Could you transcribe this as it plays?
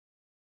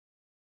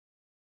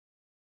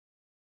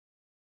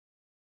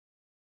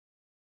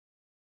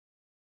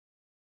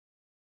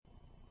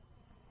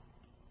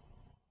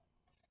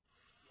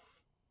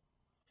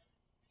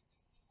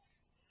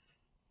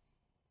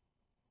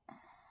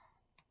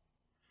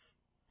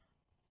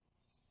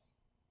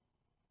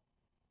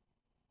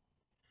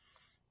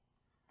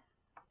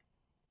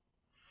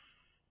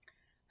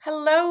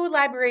Hello,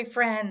 library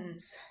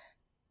friends.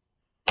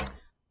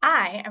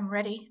 I am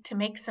ready to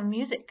make some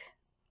music.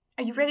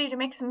 Are you ready to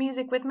make some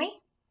music with me?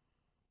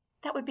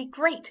 That would be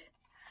great.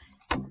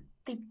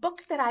 The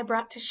book that I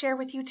brought to share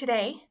with you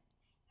today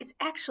is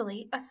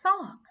actually a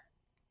song.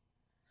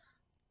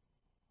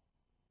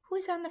 Who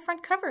is on the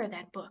front cover of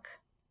that book?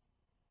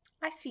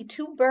 I see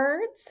two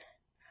birds.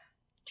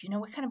 Do you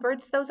know what kind of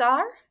birds those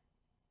are?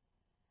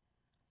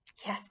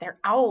 Yes, they're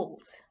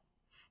owls.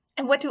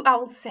 And what do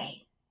owls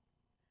say?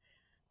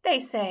 They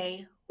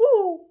say,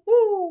 woo,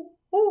 woo,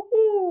 woo,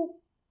 woo.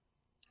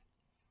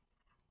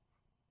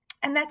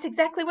 And that's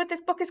exactly what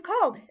this book is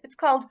called. It's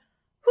called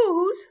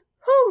Who's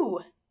Who?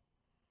 The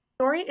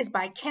story is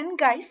by Ken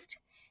Geist,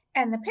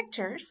 and the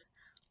pictures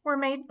were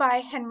made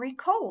by Henry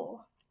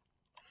Cole.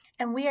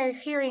 And we are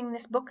hearing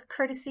this book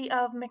courtesy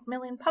of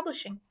Macmillan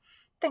Publishing.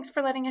 Thanks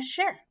for letting us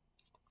share.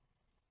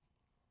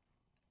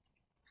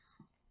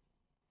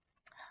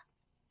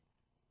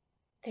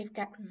 They've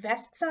got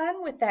vests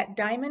on with that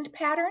diamond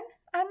pattern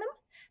on them.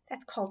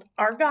 That's called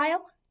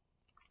argyle.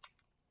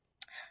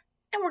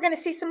 And we're going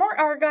to see some more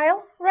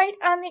argyle right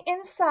on the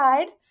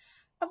inside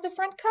of the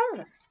front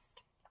cover.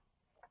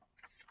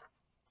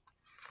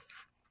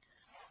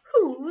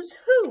 Who's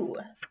who?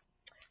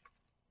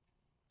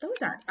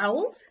 Those aren't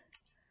owls.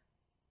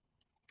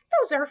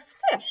 Those are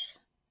fish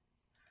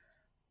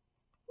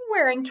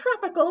wearing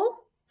tropical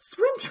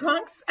swim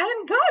trunks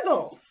and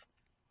goggles.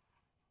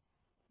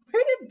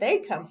 Where did they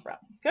come from?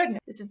 Goodness.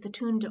 This is the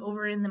tune to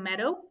Over in the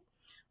Meadow.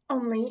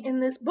 Only in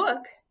this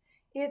book,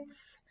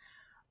 it's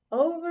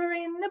over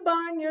in the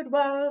barnyard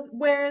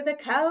where the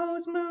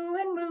cows moo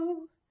and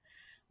moo,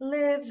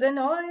 lives a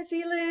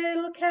noisy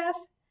little calf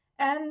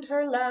and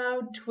her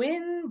loud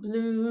twin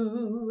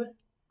blue.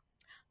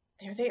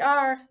 There they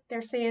are.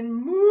 They're saying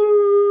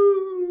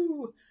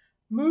moo,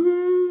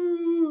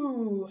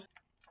 moo.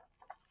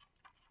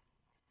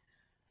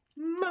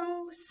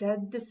 Moo,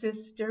 said the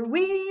sister,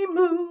 wee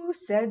moo,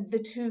 said the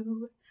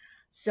two.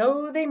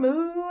 So they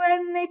moo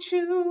and they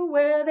chew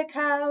where the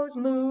cows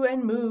moo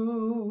and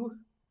moo.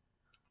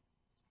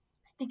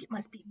 I think it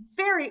must be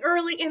very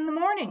early in the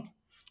morning,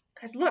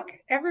 because look,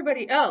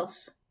 everybody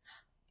else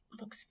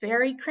looks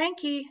very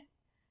cranky.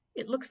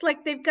 It looks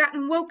like they've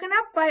gotten woken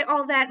up by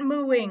all that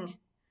mooing.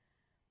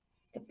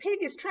 The pig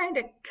is trying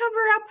to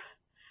cover up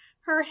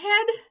her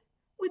head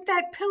with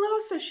that pillow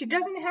so she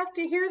doesn't have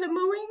to hear the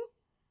mooing.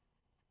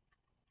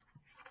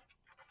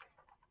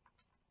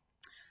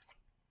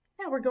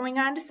 Now we're going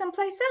on to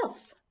someplace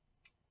else.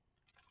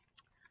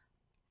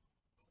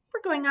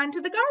 We're going on to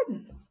the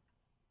garden.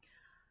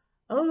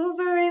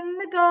 Over in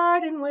the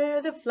garden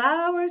where the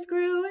flowers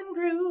grew and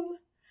grew,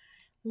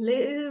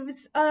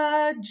 lives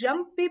a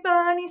jumpy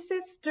bunny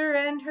sister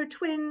and her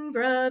twin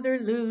brother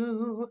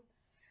Lou.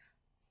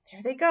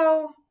 There they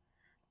go,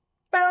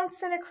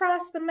 bouncing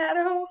across the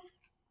meadow.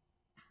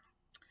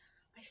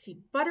 I see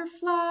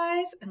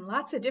butterflies and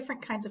lots of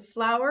different kinds of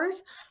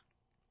flowers.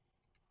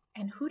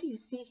 And who do you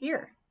see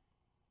here?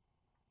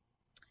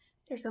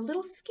 There's a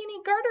little skinny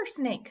garter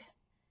snake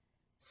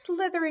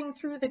slithering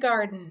through the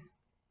garden.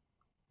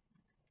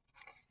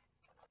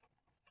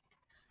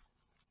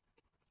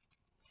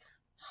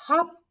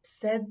 Hop,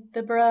 said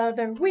the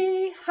brother,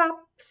 wee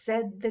hop,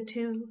 said the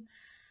two.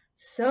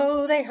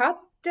 So they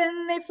hopped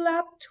and they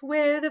flopped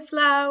where the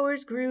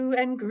flowers grew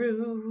and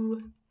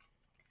grew.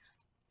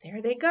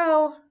 There they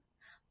go.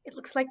 It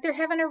looks like they're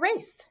having a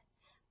race.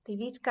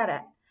 They've each got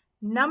a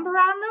number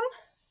on them.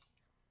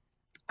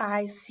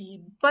 I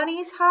see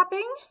bunnies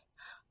hopping.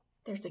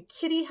 There's a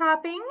kitty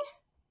hopping.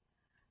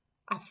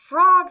 A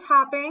frog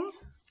hopping.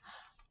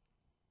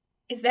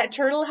 Is that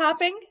turtle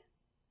hopping?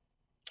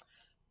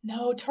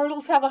 No,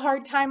 turtles have a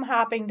hard time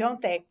hopping,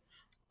 don't they?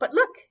 But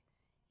look,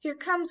 here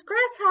comes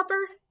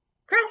Grasshopper.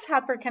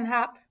 Grasshopper can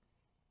hop.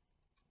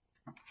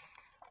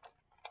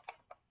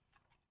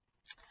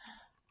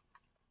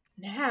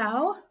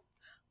 Now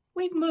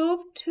we've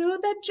moved to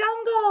the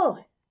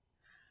jungle.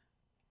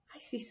 I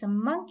see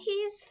some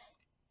monkeys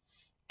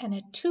and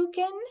a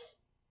toucan,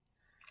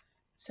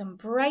 some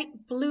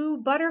bright blue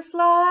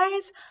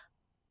butterflies,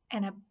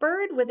 and a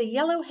bird with a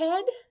yellow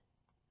head.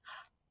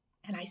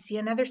 And I see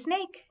another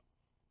snake.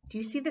 Do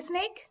you see the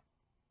snake?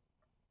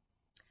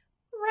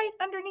 Right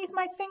underneath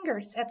my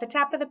fingers at the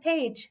top of the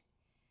page.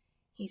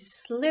 He's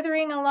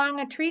slithering along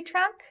a tree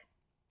trunk.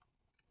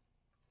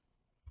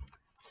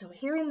 So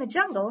here in the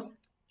jungle,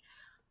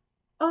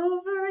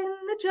 over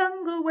in the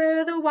jungle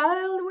where the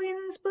wild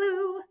winds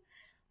blew,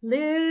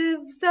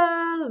 lives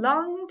a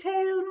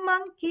long-tailed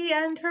monkey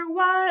and her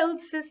wild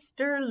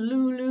sister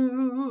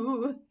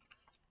Lulu.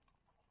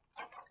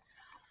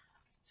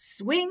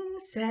 Swing,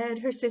 said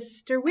her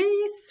sister,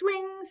 we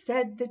swing,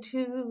 said the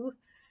two.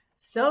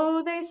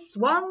 So they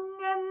swung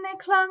and they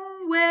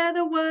clung where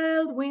the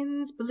wild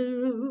winds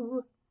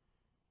blew.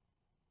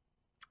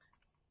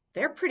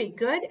 They're pretty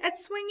good at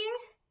swinging.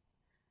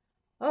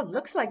 Oh, it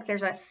looks like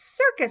there's a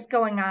circus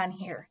going on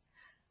here.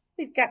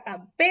 We've got a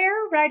bear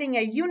riding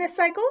a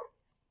unicycle.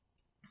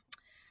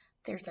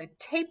 There's a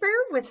tapir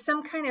with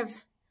some kind of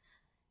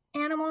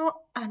animal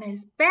on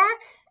his back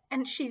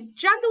and she's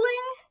juggling.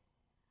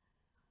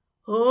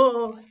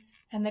 Oh,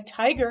 and the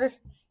tiger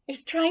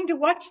is trying to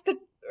walk the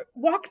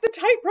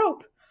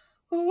tightrope.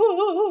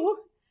 Oh,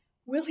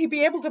 will he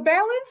be able to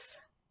balance?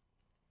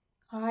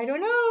 I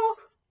don't know.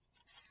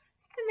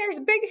 And there's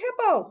Big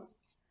Hippo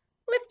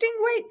lifting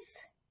weights.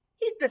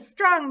 He's the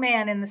strong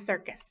man in the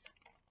circus.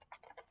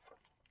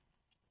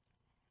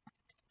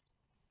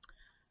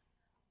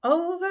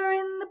 Over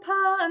in the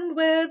pond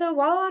where the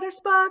water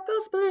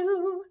sparkles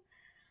blue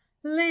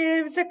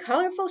lives a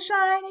colorful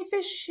shiny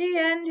fishy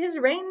and his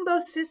rainbow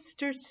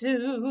sister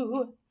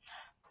Sue.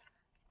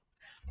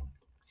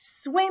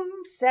 Swim,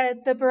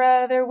 said the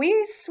brother,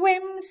 we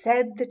swim,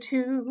 said the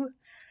two.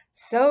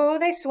 So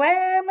they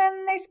swam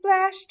and they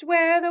splashed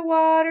where the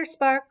water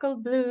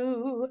sparkled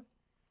blue.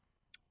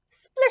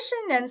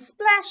 Splishing and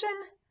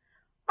splashing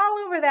all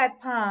over that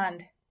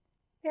pond.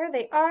 There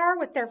they are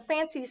with their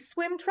fancy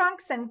swim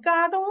trunks and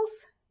goggles.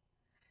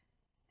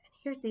 And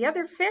here's the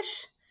other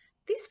fish.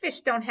 These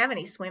fish don't have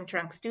any swim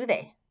trunks, do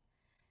they?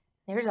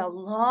 There's a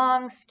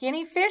long,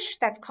 skinny fish.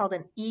 That's called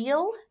an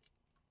eel.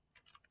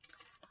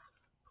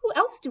 Who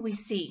else do we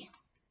see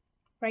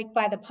right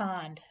by the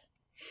pond?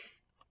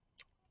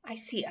 I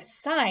see a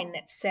sign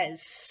that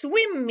says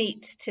swim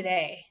meet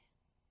today.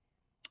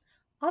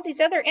 All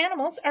these other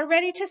animals are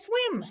ready to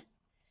swim.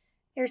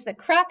 There's the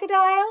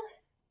crocodile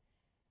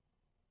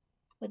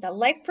with a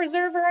life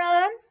preserver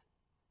on.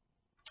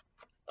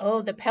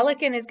 Oh, the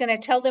pelican is going to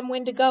tell them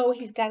when to go.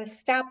 He's got a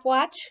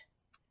stopwatch.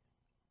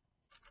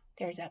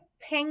 There's a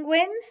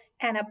penguin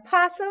and a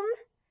possum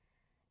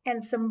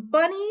and some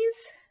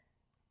bunnies.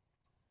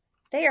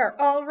 They are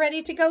all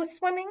ready to go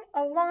swimming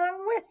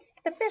along with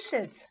the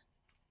fishes.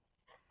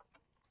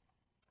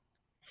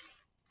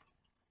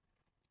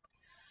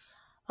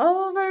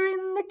 Over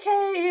in the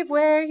cave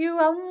where you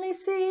only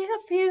see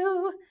a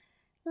few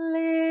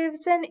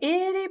lives an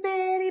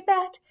itty-bitty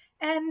bat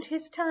and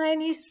his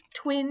tiny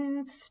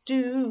twin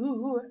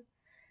Stu.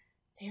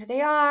 There they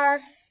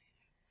are,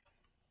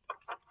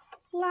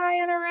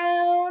 flying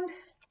around.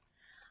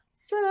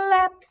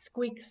 Flap,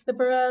 squeaks the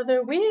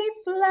brother, we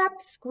flap,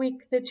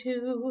 squeak the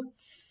two.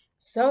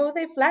 So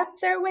they flap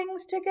their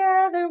wings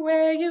together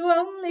where you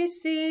only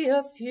see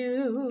a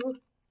few.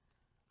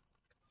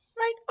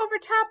 Right over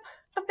top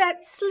of that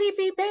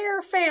sleepy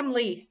bear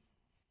family.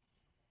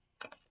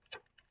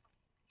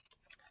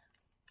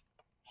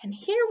 And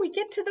here we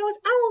get to those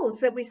owls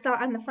that we saw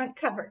on the front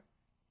cover.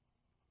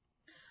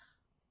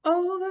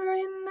 Over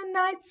in the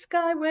night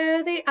sky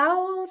where the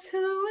owls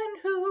hoo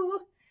and hoo,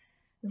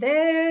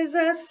 there's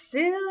a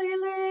silly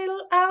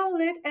little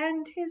owlet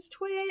and his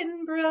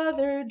twin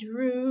brother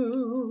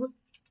Drew.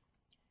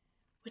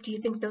 What do you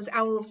think those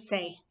owls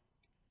say?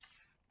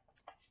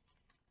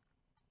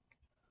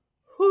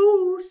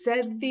 Who,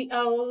 said the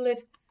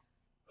owlet,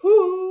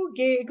 who,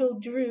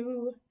 giggled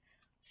Drew.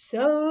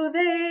 So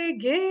they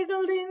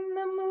giggled in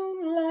the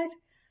moonlight,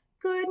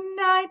 good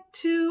night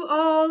to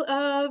all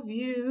of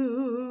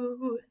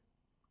you.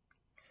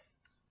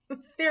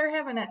 They're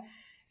having a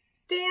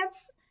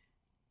dance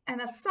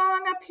and a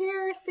song up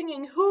here,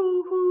 singing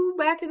hoo hoo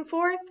back and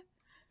forth.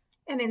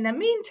 And in the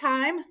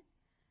meantime,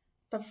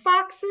 the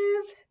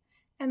foxes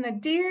and the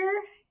deer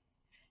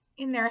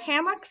in their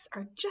hammocks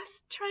are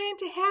just trying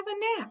to have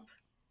a nap.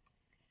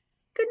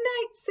 Good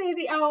night, say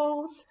the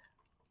owls.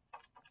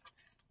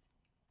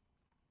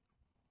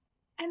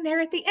 And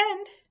there at the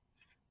end,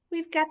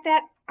 we've got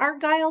that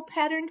argyle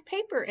patterned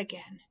paper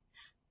again.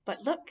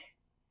 But look,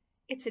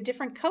 it's a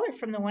different color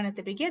from the one at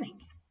the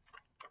beginning.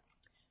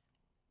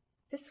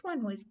 This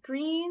one was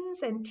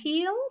greens and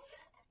teals,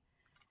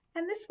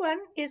 and this one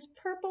is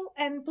purple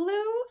and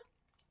blue,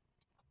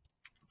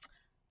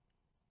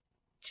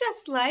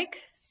 just like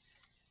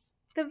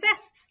the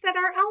vests that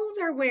our owls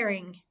are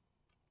wearing.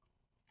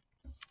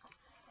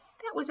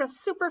 That was a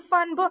super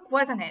fun book,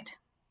 wasn't it?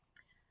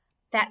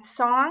 That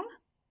song,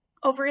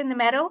 Over in the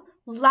Meadow,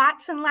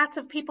 lots and lots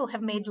of people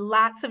have made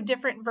lots of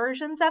different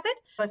versions of it.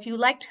 So if you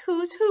liked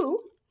Who's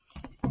Who,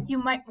 you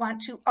might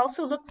want to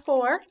also look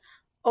for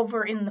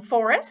Over in the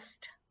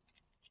Forest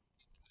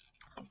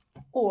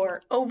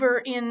or Over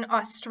in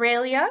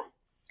Australia.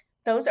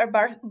 Those are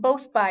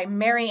both by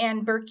Mary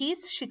Ann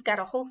Burkes. She's got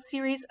a whole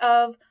series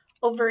of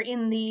Over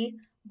in the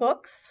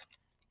books.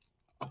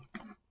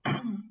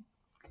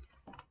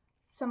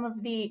 Some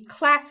of the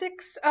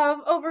classics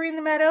of Over in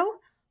the Meadow,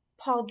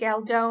 Paul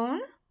Galdone.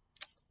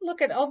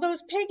 Look at all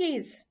those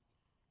piggies.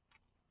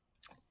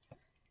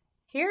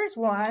 Here's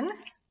one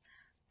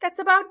that's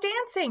about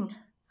dancing.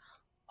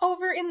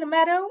 Over in the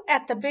Meadow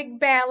at the Big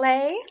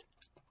Ballet.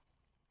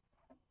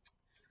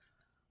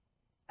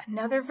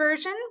 Another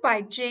version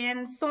by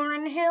Jan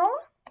Thornhill.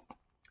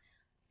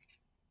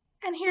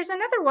 And here's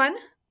another one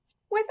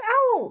with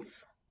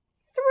owls.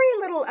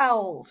 3 little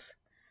owls.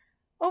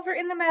 Over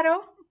in the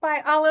Meadow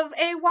by Olive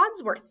A.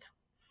 Wadsworth.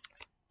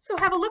 So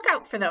have a look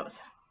out for those.